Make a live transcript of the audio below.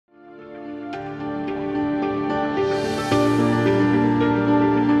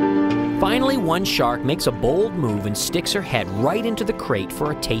Finally, one shark makes a bold move and sticks her head right into the crate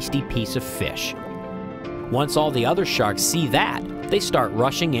for a tasty piece of fish. Once all the other sharks see that, they start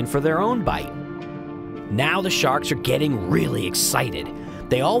rushing in for their own bite. Now the sharks are getting really excited.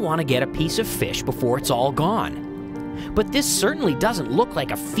 They all want to get a piece of fish before it's all gone. But this certainly doesn't look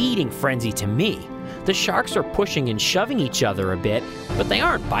like a feeding frenzy to me. The sharks are pushing and shoving each other a bit, but they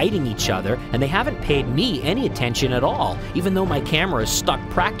aren't biting each other, and they haven't paid me any attention at all, even though my camera is stuck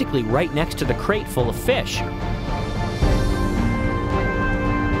practically right next to the crate full of fish.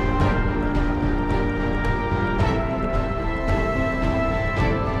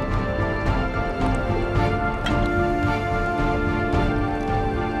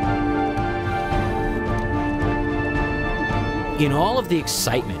 In all of the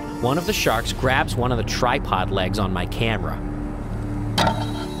excitement, one of the sharks grabs one of the tripod legs on my camera.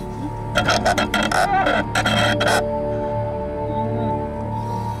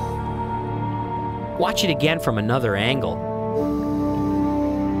 Watch it again from another angle.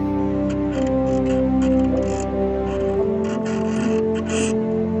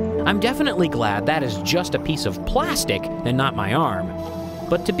 I'm definitely glad that is just a piece of plastic and not my arm.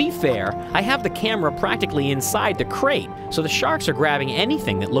 But to be fair, I have the camera practically inside the crate, so the sharks are grabbing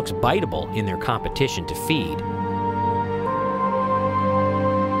anything that looks biteable in their competition to feed.